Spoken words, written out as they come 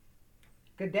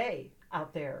good day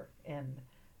out there in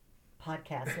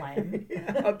podcast land.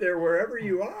 Out there, wherever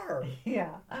you are.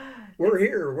 Yeah. We're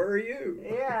here. Where are you?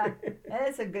 Yeah. And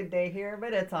it's a good day here,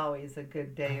 but it's always a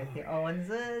good day with the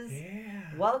Owenses.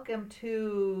 Yeah. Welcome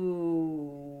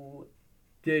to...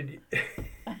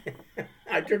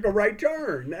 I took a right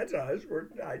turn. That's us.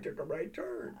 I took a right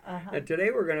turn. Uh-huh. And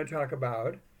today we're going to talk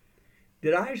about,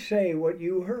 did I say what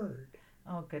you heard?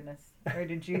 Oh, goodness. Or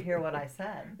did you hear what I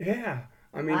said? Yeah.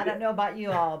 I don't know about you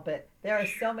all, but there are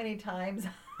so many times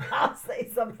I'll say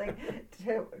something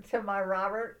to my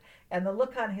Robert, and the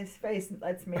look on his face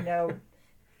lets me know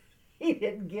he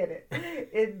didn't get it.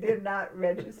 It did not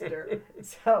register.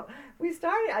 So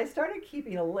I started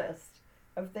keeping a list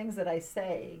of things that I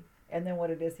say, and then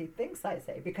what it is he thinks I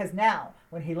say. Because now,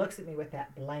 when he looks at me with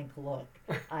that blank look,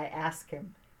 I ask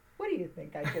him, what do you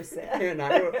think I just said?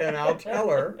 and I'll tell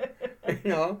her,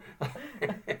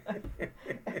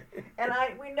 And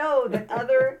we know that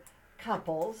other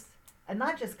couples, and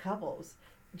not just couples,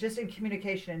 just in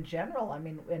communication in general, I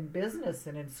mean, in business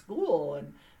and in school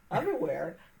and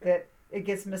everywhere, that it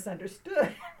gets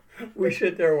misunderstood. We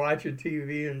sit there watching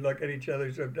TV and look at each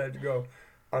other sometimes and go,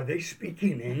 are they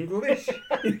speaking English?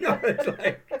 It's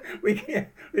like we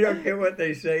don't get what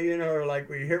they say, or like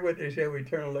we hear what they say, we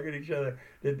turn and look at each other.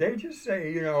 Did they just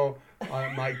say,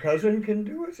 my cousin can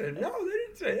do it? Said, no, they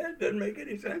didn't say that. Doesn't make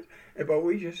any sense. But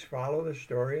we just follow the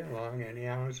story along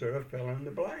anyhow and sort of fill in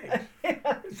the blanks.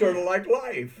 Sort of like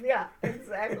life. Yeah,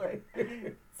 exactly.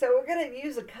 So we're going to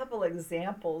use a couple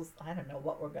examples. I don't know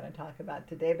what we're going to talk about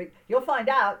today, but you'll find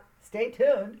out. Stay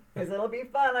tuned, because it'll be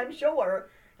fun, I'm sure.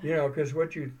 Because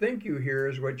what you think you hear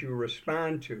is what you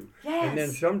respond to. Yes. And then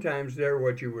sometimes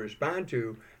what you respond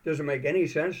to doesn't make any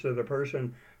sense to the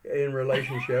person in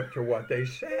relationship to what they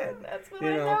said. That's when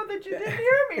I know that you didn't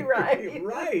hear me right.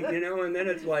 Right, and then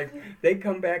it's like they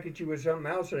come back at you with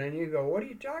something else, and then you go, what are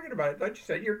you talking about? I thought you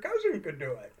said your cousin could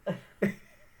do it.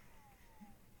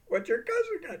 What's your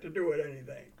cousin got to do with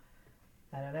anything?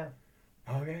 I don't know.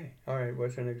 Okay. All right.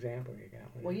 What's an example you got?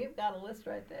 Well, you've got a list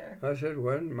right there. I said,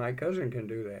 well, my cousin can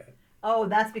do that. Oh,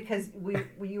 that's because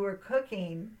you were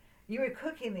cooking. You were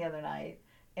cooking the other night,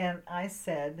 and I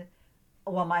said,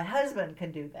 well, my husband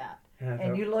can do that.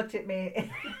 And you looked at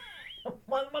me,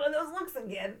 one of those looks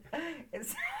again, and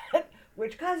said,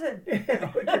 which cousin?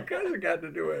 Yeah, what's your cousin got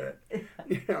to do with it?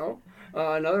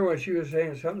 Another one, she was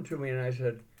saying something to me, and I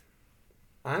said,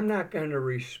 I'm not going to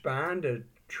respond to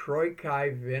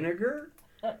Troy-Kai vinegar.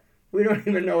 We don't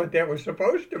even know what that was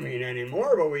supposed to mean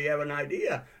anymore, but we have an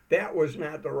idea. That was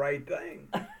not the right thing.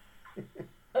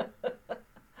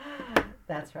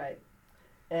 That's right.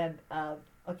 And,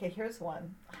 okay, here's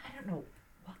one. I don't know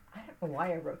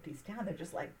why I wrote these down. They're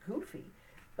just like goofy.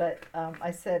 But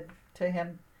I said to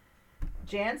him,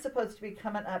 Jan's supposed to be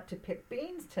coming up to pick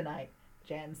beans tonight.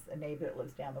 Jan's a neighbor that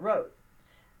lives down the road.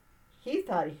 He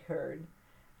thought he heard,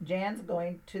 Jan's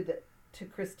going to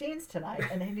Christine's tonight,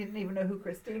 and he didn't even know who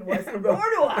Christine was. Nor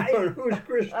do I. Who's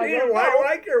Christine? Why do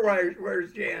I care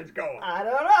where's Jan's going? I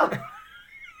don't know.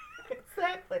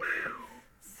 Exactly.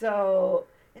 So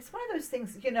it's one of those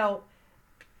things,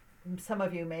 some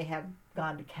of you may have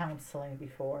gone to counseling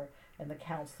before, and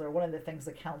one of the things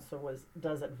the counselor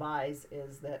does advise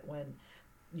is that when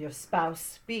your spouse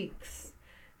speaks,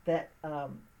 that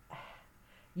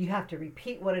you have to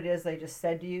repeat what it is they just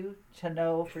said to you to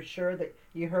know for sure that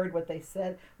you heard what they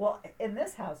said. Well, in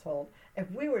this household,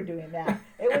 if we were doing that,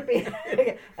 it would be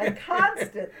a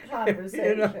constant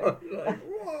conversation. Like,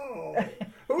 whoa.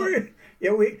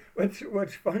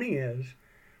 What's funny is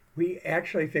we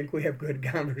actually think we have good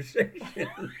conversations.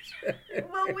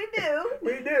 Well, we do.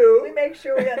 We do. We make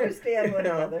sure we understand one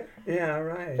another. Yeah,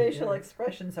 right. Facial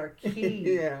expressions are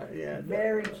key. Yeah.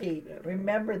 Very key.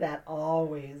 Remember that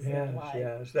always in life.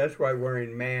 Yes. That's why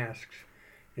wearing masks,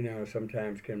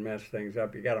 sometimes can mess things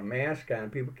up. You got a mask on,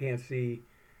 people can't see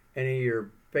any of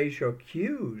your facial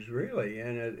cues, really.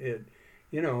 And it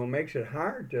makes it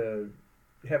hard to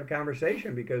have a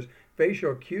conversation because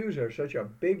facial cues are such a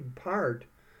big part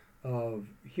of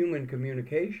human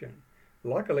communication.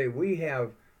 Luckily, we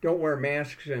don't wear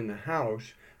masks in the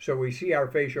house, so we see our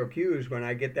facial cues. When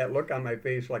I get that look on my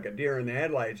face like a deer in the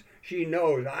headlights, she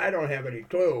knows I don't have any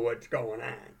clue what's going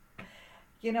on.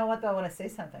 You know what, though? I want to say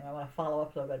something. I want to follow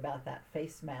up a little bit about that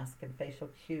face mask and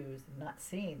facial cues and not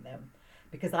seeing them,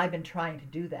 because I've been trying to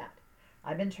do that.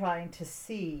 I've been trying to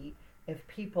see if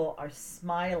people are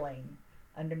smiling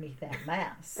underneath that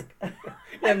mask.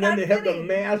 And then they have the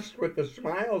mask with the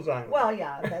smiles on it. Well,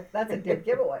 yeah, that's a dead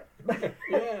giveaway.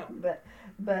 Yeah.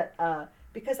 But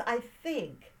because I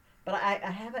think, but I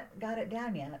haven't got it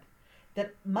down yet,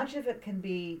 that much of it can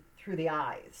be through the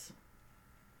eyes.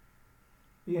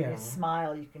 When Yeah. you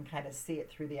smile, you can kind of see it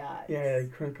through the eyes. Yeah, they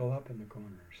crinkle up in the corner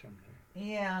or something.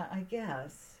 Yeah, I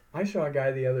guess. I saw a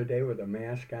guy the other day with a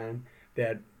mask on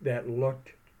that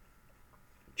looked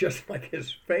just like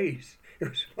his face. It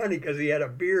was funny because he had a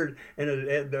beard, and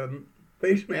the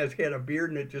face mask had a beard,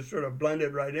 and it just sort of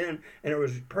blended right in, and it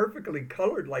was perfectly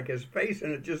colored like his face,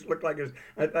 and it just looked like his.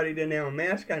 I thought he didn't have a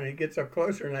mask on, and he gets up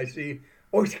closer, and I see,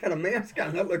 oh, he's got a mask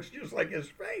on that looks just like his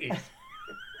face.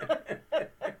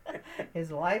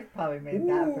 His wife probably made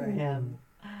that for him.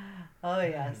 Oh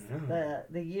yes, know.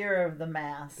 the year of the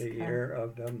mask. The year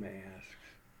of the masks.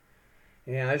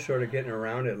 Yeah, I'm sort of getting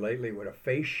around it lately with a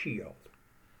face shield.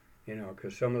 You know,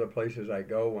 because some of the places I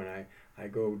go when I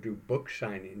go do book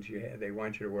signings, they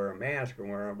want you to wear a mask, and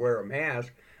when I wear a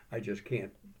mask, I just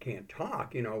can't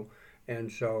talk. You know,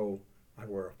 and so I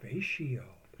wear a face shield.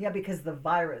 Yeah, because the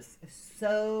virus is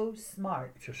so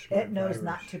smart. It's a smart It knows virus.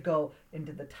 not to go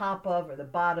into the top of or the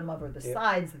bottom of or the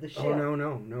sides of the shield. Oh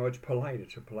no! It's polite.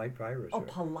 It's a polite virus. Oh,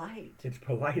 polite. It's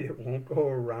polite. It won't go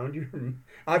around you.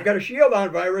 I've got a shield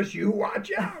on, virus. You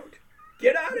watch out.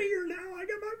 Get out of here now. I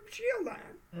got my shield on.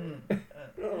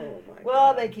 Oh my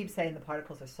Well, God. they keep saying the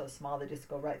particles are so small they just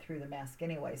go right through the mask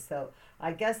anyway. So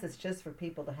I guess it's just for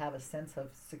people to have a sense of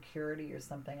security or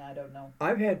something. I don't know.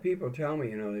 I've had people tell me,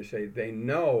 you know, they say they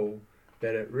know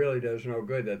that it really does no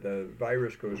good, that the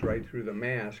virus goes right through the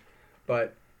mask,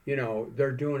 but, you know,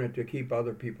 they're doing it to keep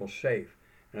other people safe.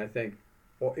 And I think,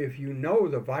 well, if you know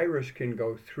the virus can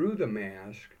go through the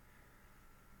mask,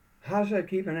 how's that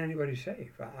keeping anybody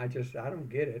safe? I don't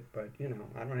get it, but, you know,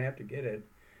 I don't have to get it,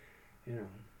 you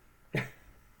know.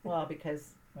 Well,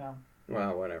 because, well,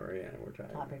 Well, whatever, yeah, we're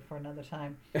tired. topic for another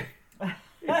time.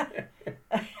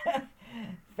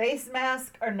 Face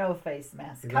mask or no face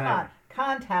mask? Come Right. on,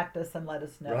 contact us and let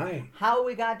us know. Right. How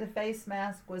we got to face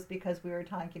mask was because we were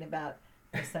talking about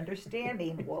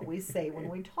misunderstanding what we say when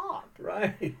we talk,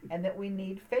 Right. and that we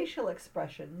need facial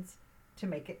expressions to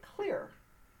make it clear.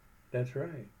 That's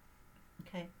right.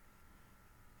 Okay.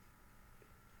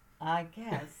 I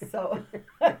guess so.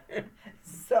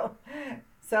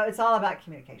 So it's all about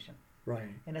communication, Right.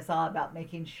 and it's all about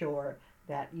making sure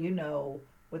that you know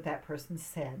what that person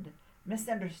said.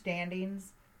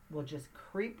 Misunderstandings will just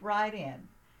creep right in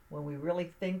when we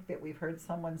really think that we've heard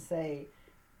someone say,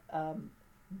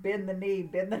 bend the knee,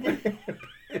 bend the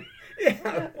knee.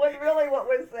 Yeah. When really what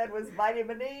was said was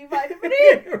vitamin E, vitamin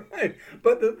E. Right.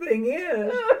 But the thing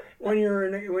is, when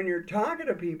you're talking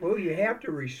to people, you have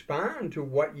to respond to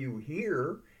what you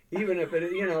hear, even if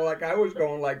it, you know, like I was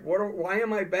going like, why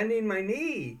am I bending my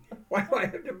knee? Why do I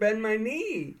have to bend my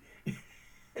knee?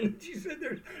 And she said,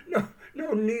 "There's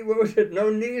no knee. What was it? No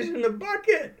knees in the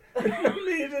bucket. There's no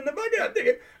knees in the bucket." I'm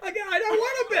thinking, I don't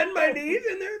want to bend my knees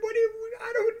in there. What do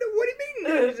you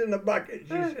mean knees in the bucket? She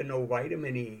said, "No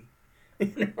vitamin E."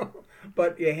 You know,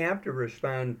 but you have to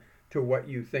respond to what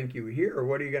you think you hear, or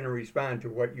what are you going to respond to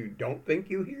what you don't think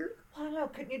you hear? Well, no,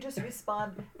 couldn't you just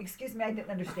respond, excuse me, I didn't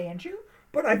understand you?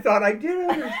 But I thought I did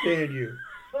understand you.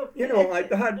 You know, I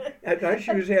thought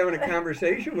she was having a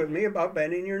conversation with me about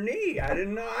bending your knee. I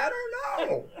don't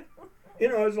know. You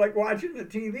know, it's like watching the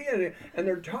TV and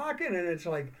they're talking, and it's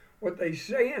like what they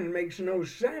saying makes no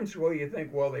sense. Well, you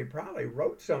think, well, they probably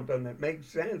wrote something that makes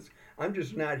sense. I'm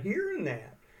just not hearing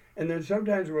that. And then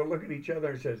sometimes we'll look at each other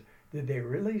and says, did they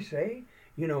really say,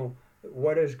 you know,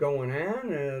 what is going on?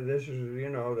 This is, you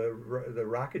know, the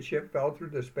rocket ship fell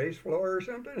through the space floor or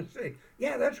something? And say,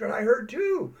 yeah, that's what I heard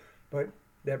too. But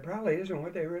that probably isn't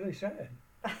what they really said.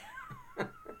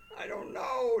 I don't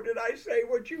know. Did I say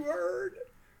what you heard?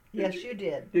 Yes, you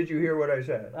did. Did you hear what I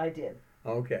said? I did.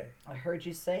 Okay. I heard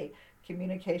you say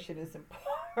communication is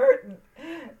important,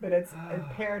 but it's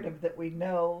imperative that we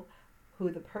know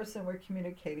who the person we're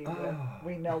communicating with,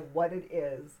 we know what it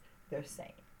is they're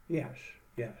saying. Yes,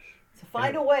 yes. So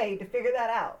find a way to figure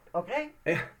that out, okay?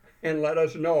 And let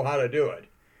us know how to do it,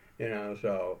 you know,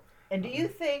 so. And do you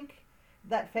think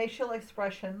that facial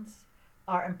expressions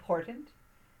are important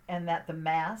and that the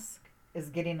mask is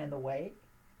getting in the way?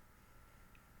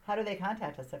 How do they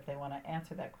contact us if they want to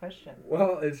answer that question?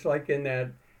 Well, it's like in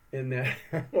that,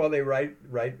 well, they write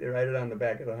it on the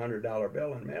back of the $100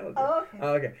 bill and mail it. Oh, okay.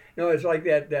 Okay. No, it's like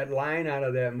that line out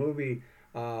of that movie,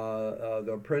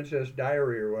 The Princess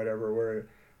Diary or whatever, where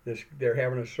they're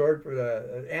having a sword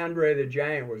for Andre the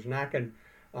Giant was knocking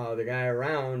the guy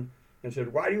around and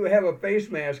said, "Why do you have a face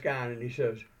mask on?" And he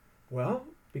says, "Well,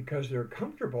 because they're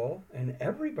comfortable and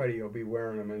everybody will be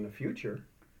wearing them in the future."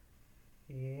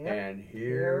 Yep. And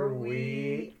here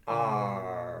we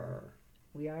are.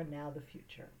 We are now the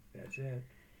future. That's it.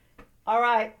 All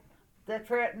right. That's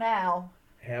for it now.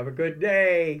 Have a good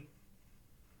day.